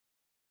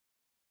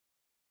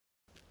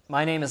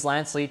My name is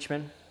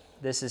Leachman.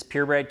 This is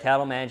Purebred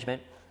Cattle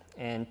Management,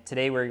 and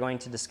today we're going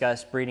to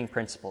discuss breeding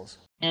principles.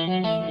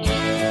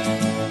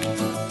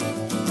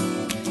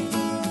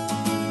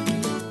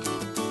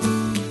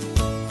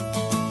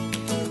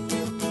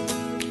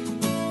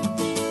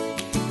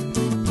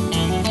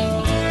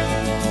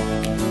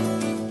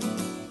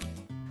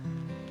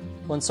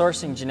 When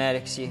sourcing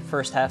genetics, you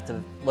first have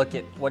to look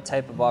at what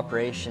type of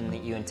operation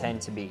that you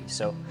intend to be.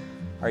 So,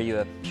 are you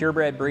a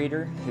purebred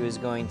breeder who is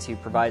going to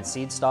provide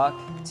seed stock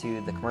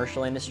to the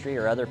commercial industry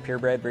or other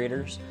purebred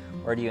breeders?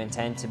 Or do you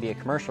intend to be a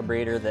commercial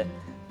breeder that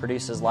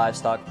produces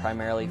livestock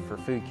primarily for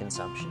food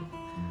consumption?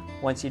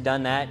 Once you've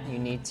done that, you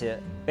need to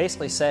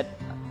basically set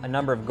a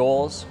number of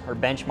goals or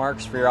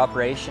benchmarks for your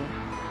operation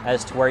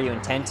as to where you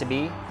intend to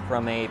be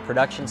from a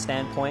production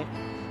standpoint.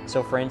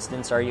 So for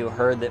instance, are you a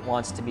herd that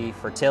wants to be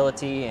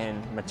fertility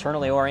and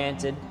maternally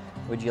oriented?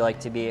 Would you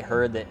like to be a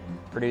herd that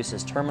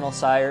produces terminal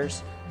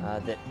sires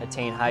that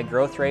attain high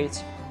growth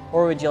rates?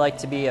 Or would you like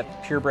to be a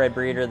purebred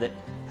breeder that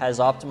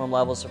has optimum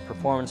levels of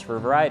performance for a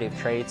variety of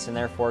traits and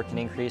therefore can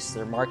increase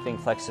their marketing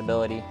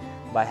flexibility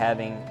by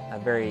having a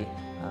very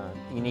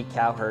unique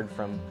cow herd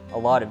from a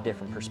lot of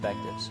different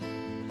perspectives?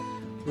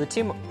 The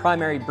two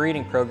primary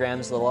breeding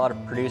programs that a lot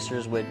of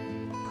producers would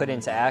put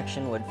into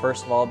action would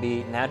first of all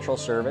be natural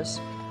service.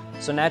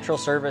 So natural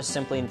service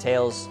simply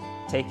entails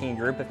taking a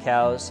group of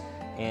cows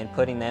and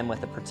putting them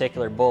with a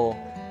particular bull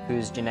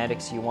whose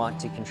genetics you want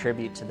to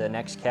contribute to the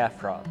next calf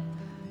crop.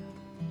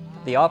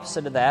 The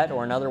opposite of that,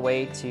 or another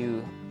way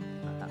to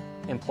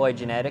employ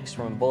genetics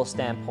from a bull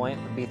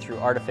standpoint, would be through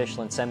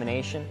artificial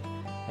insemination,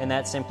 and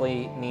that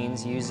simply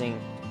means using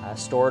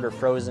stored or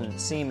frozen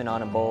semen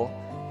on a bull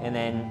and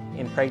then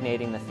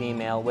impregnating the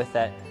female with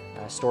that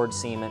stored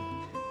semen.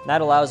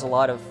 That allows a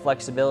lot of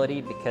flexibility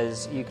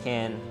because you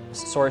can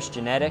source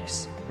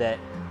genetics that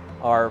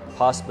are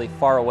possibly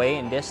far away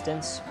in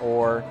distance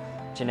or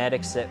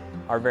genetics that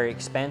are very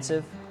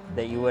expensive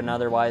that you wouldn't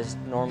otherwise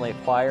normally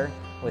acquire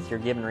with your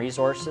given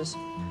resources.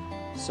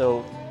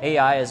 So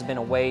AI has been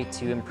a way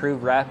to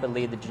improve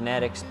rapidly the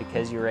genetics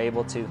because you're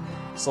able to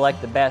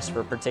select the best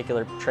for a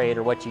particular trait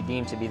or what you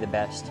deem to be the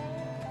best.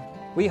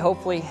 We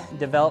hopefully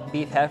develop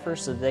beef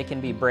heifers so that they can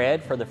be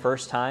bred for the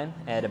first time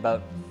at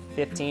about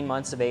 15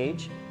 months of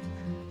age.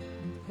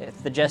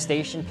 If the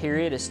gestation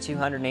period is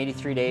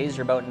 283 days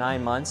or about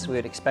 9 months, we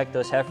would expect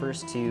those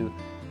heifers to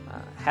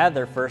have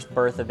their first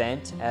birth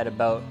event at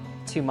about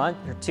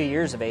 2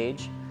 years of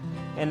age.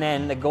 And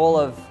then the goal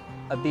of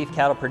a beef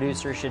cattle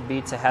producer should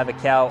be to have a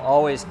cow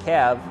always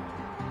calve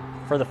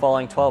for the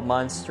following 12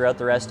 months throughout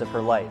the rest of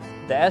her life.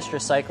 The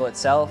estrus cycle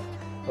itself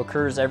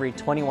occurs every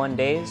 21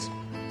 days,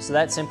 so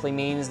that simply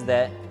means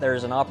that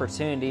there's an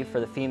opportunity for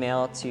the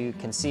female to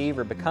conceive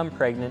or become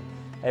pregnant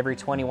every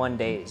 21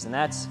 days, and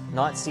that's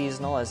not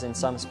seasonal as in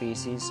some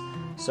species.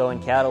 So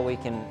in cattle we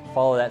can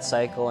follow that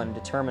cycle and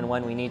determine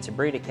when we need to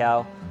breed a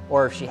cow,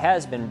 or if she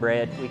has been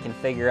bred, we can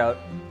figure out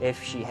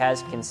if she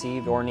has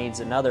conceived or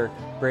needs another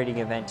breeding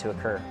event to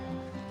occur.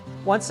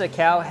 Once a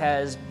cow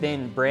has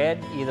been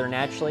bred, either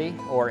naturally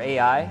or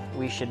AI,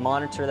 we should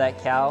monitor that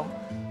cow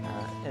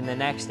in the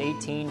next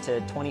 18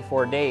 to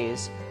 24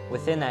 days.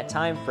 Within that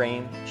time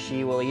frame,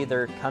 she will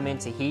either come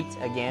into heat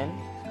again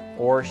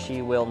or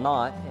she will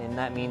not, and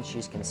that means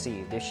she's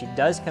conceived. If she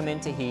does come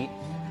into heat,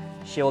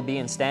 she will be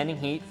in standing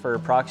heat for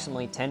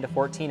approximately 10 to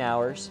 14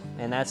 hours,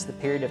 and that's the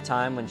period of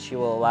time when she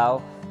will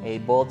allow a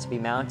bull to be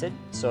mounted.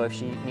 So if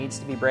she needs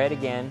to be bred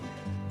again,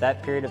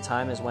 that period of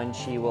time is when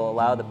she will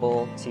allow the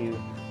bull to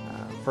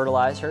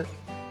fertilize her.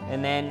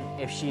 And then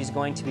if she's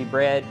going to be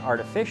bred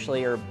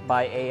artificially or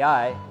by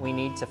AI, we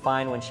need to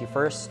find when she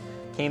first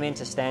came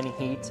into standing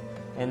heat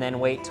and then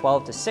wait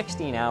 12 to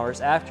 16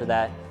 hours after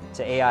that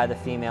to AI the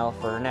female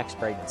for her next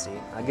pregnancy.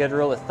 A good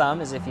rule of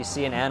thumb is if you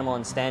see an animal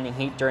in standing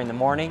heat during the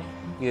morning,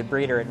 you would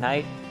breed her at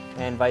night,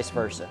 and vice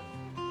versa.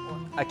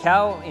 A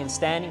cow in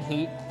standing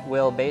heat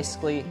will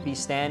basically be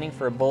standing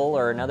for a bull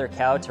or another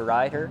cow to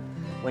ride her.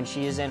 When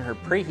she is in her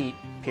preheat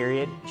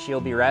period,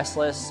 she'll be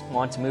restless,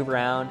 want to move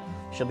around,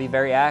 she'll be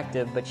very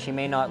active, but she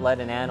may not let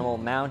an animal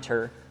mount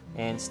her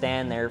and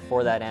stand there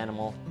for that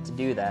animal to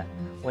do that.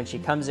 When she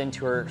comes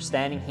into her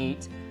standing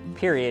heat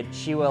period,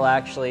 she will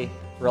actually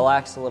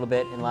relax a little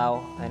bit and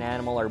allow an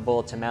animal or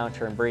bull to mount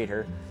her and breed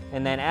her.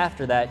 And then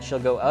after that, she'll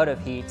go out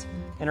of heat,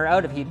 and her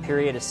out of heat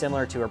period is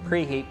similar to her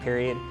preheat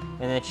period,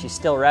 and that she's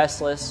still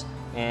restless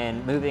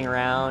and moving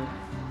around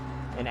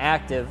and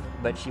active,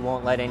 but she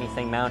won't let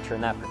anything mount her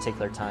in that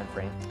particular time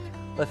frame.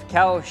 If a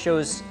cow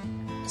shows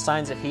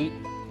signs of heat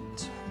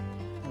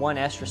 1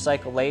 estrus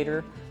cycle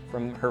later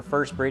from her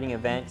first breeding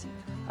event,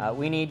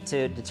 we need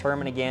to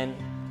determine again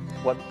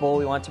what bull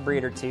we want to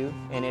breed her to,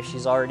 and if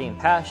she's already in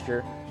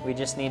pasture, we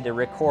just need to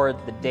record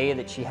the day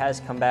that she has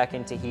come back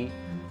into heat,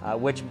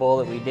 which bull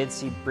that we did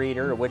see breed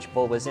her, or which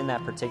bull was in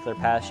that particular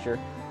pasture,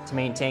 to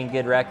maintain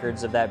good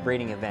records of that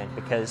breeding event,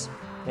 because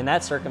in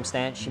that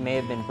circumstance she may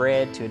have been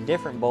bred to a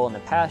different bull in the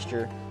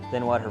pasture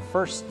than what her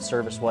first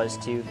service was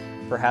to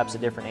perhaps a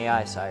different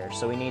AI sire.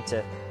 So we need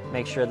to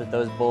make sure that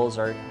those bulls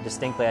are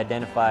distinctly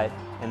identified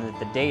and that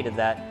the date of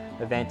that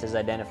event is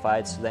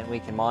identified, so that we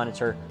can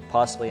monitor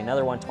possibly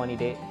another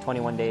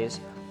 21 days,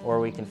 or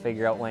we can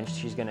figure out when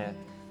she's going to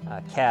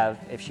calve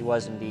if she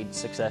was indeed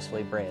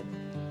successfully bred.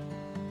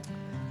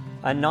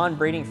 A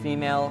non-breeding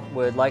female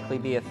would likely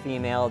be a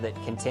female that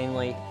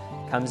continually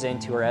comes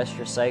into her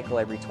estrus cycle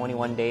every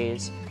 21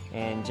 days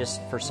and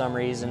just for some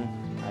reason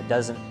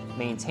doesn't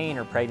maintain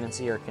her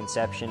pregnancy or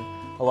conception.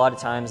 A lot of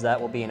times that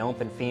will be an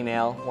open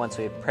female once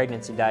we have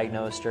pregnancy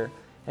diagnosed her,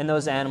 and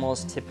those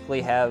animals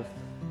typically have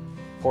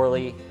poor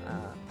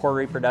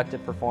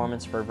reproductive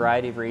performance for a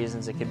variety of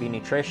reasons. It could be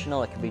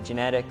nutritional, it could be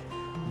genetic,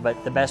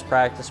 but the best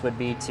practice would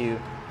be to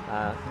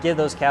give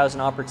those cows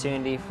an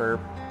opportunity for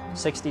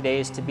 60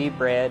 days to be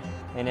bred,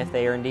 and if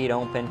they are indeed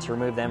open, to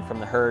remove them from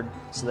the herd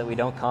so that we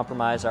don't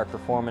compromise our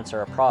performance or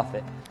our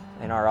profit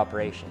in our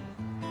operation.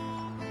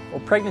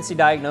 Well, pregnancy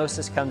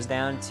diagnosis comes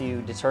down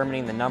to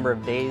determining the number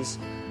of days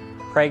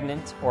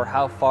pregnant or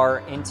how far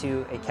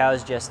into a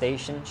cow's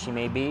gestation she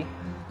may be.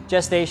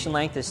 Gestation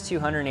length is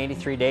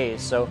 283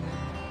 days, so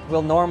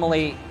we'll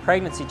normally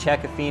pregnancy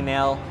check a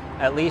female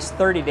at least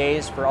 30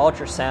 days for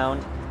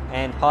ultrasound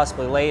and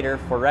possibly later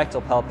for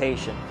rectal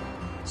palpation.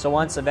 So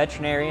once a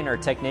veterinarian or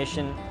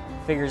technician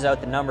figures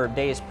out the number of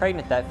days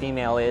pregnant that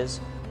female is,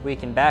 we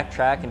can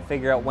backtrack and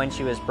figure out when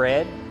she was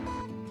bred.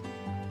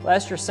 Well,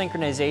 estrus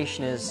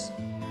synchronization is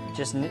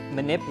just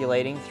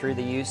manipulating through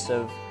the use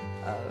of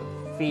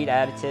feed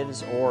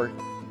additives or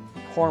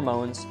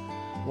hormones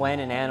when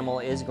an animal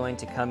is going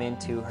to come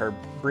into her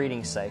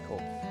breeding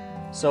cycle.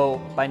 So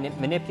by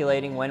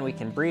manipulating when we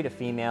can breed a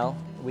female,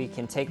 we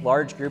can take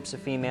large groups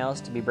of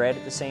females to be bred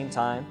at the same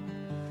time,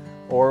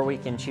 or we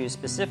can choose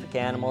specific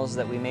animals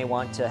that we may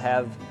want to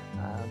have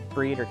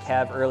breed or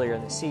calve earlier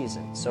in the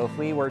season. So if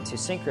we were to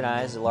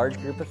synchronize a large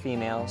group of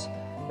females,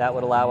 that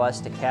would allow us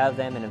to calve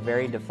them in a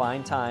very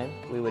defined time.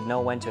 We would know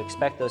when to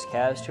expect those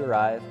calves to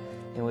arrive,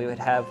 and we would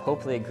have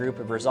hopefully a group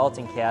of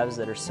resulting calves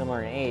that are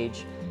similar in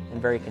age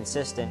and very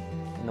consistent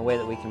in the way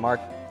that we can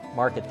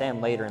market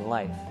them later in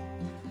life.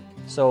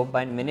 So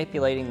by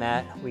manipulating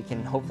that, we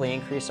can hopefully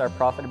increase our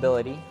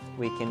profitability,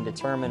 we can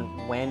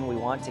determine when we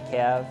want to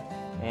calve,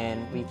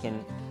 and we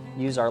can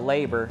use our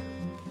labor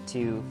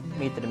to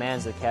meet the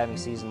demands of the calving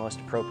season most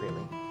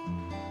appropriately.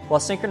 While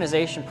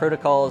synchronization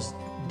protocols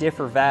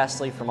differ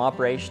vastly from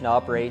operation to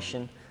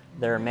operation,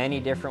 there are many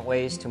different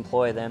ways to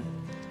employ them.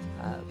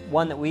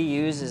 One that we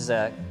use is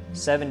a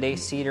 7-day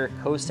cedar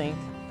co-sync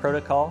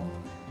protocol,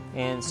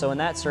 and so in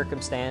that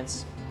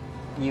circumstance,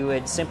 you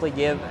would simply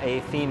give a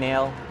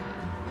female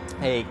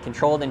a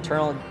controlled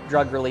internal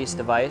drug release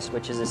device,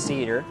 which is a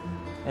cedar,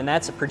 and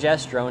that's a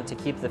progesterone to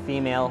keep the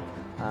female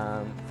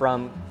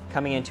from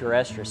coming into her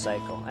estrus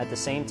cycle. At the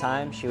same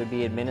time, she would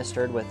be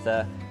administered with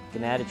a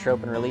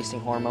gonadotropin-releasing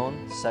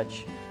hormone,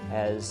 such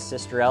as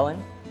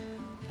cisterellin.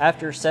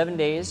 After 7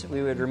 days,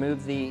 we would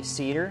remove the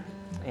cedar,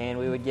 and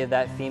we would give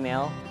that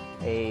female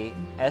a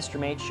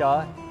estromate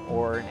shot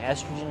or an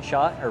estrogen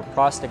shot or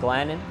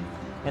prostaglandin,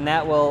 and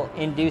that will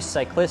induce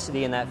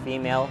cyclicity in that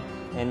female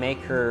and make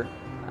her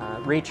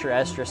reach her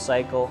estrus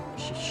cycle.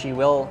 She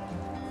will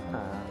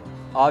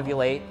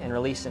ovulate and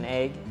release an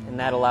egg, and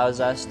that allows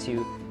us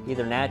to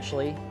either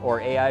naturally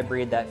or AI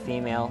breed that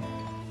female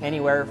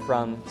anywhere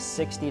from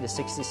 60 to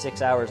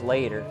 66 hours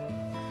later.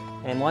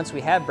 And once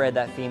we have bred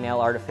that female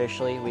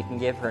artificially, we can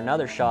give her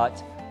another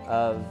shot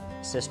of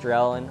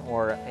cisterellin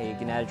or a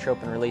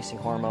gonadotropin releasing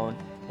hormone,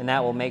 and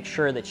that will make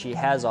sure that she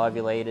has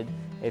ovulated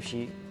if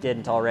she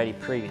didn't already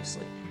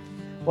previously.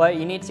 Well,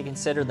 you need to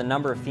consider the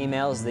number of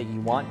females that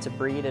you want to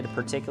breed at a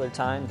particular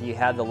time. Do you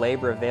have the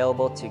labor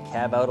available to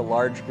calve out a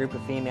large group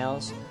of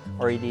females,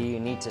 or do you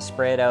need to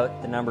spread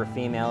out the number of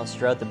females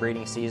throughout the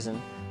breeding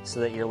season so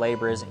that your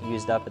labor isn't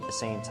used up at the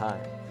same time?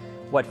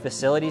 What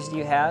facilities do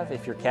you have?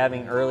 If you're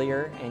calving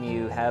earlier and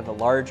you have a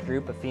large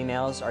group of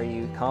females, are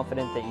you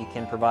confident that you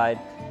can provide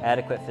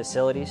adequate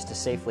facilities to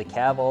safely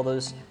calve all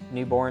those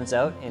newborns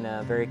out in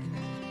a very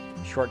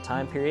short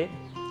time period?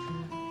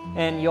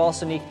 And you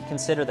also need to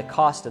consider the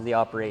cost of the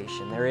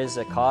operation. There is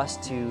a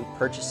cost to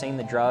purchasing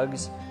the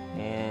drugs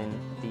and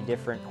the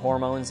different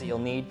hormones that you'll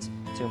need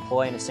to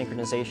employ in a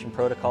synchronization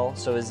protocol.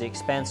 So is the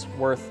expense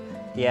worth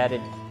the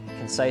added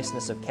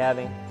conciseness of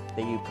calving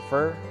that you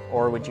prefer,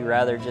 or would you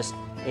rather just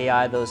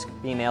AI those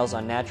females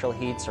on natural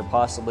heats, or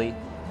possibly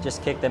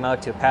just kick them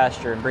out to a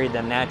pasture and breed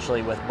them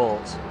naturally with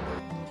bulls?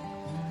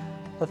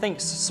 I think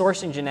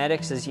sourcing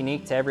genetics is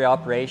unique to every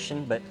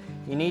operation, but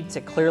you need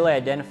to clearly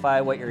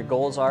identify what your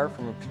goals are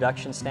from a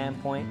production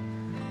standpoint,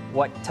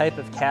 what type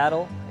of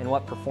cattle and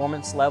what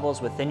performance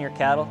levels within your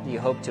cattle do you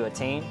hope to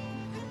attain.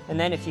 And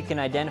then if you can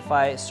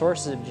identify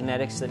sources of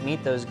genetics that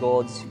meet those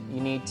goals, you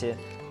need to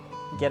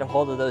get a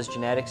hold of those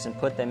genetics and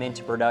put them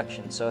into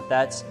production. So if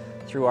that's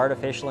through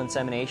artificial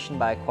insemination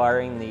by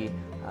acquiring the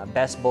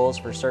best bulls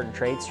for certain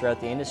traits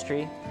throughout the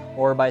industry,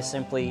 or by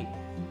simply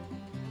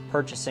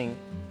purchasing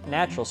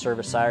natural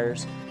service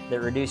sires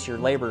that reduce your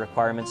labor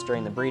requirements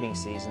during the breeding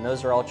season.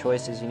 Those are all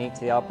choices unique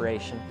to the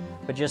operation,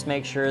 but just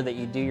make sure that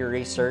you do your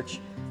research,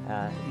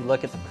 you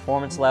look at the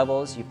performance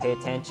levels, you pay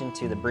attention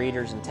to the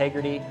breeder's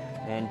integrity,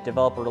 and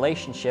develop a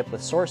relationship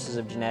with sources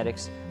of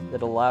genetics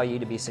that will allow you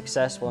to be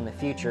successful in the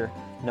future,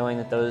 knowing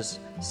that those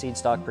seed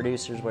stock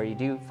producers where you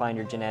do find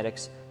your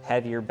genetics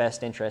have your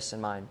best interests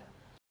in mind.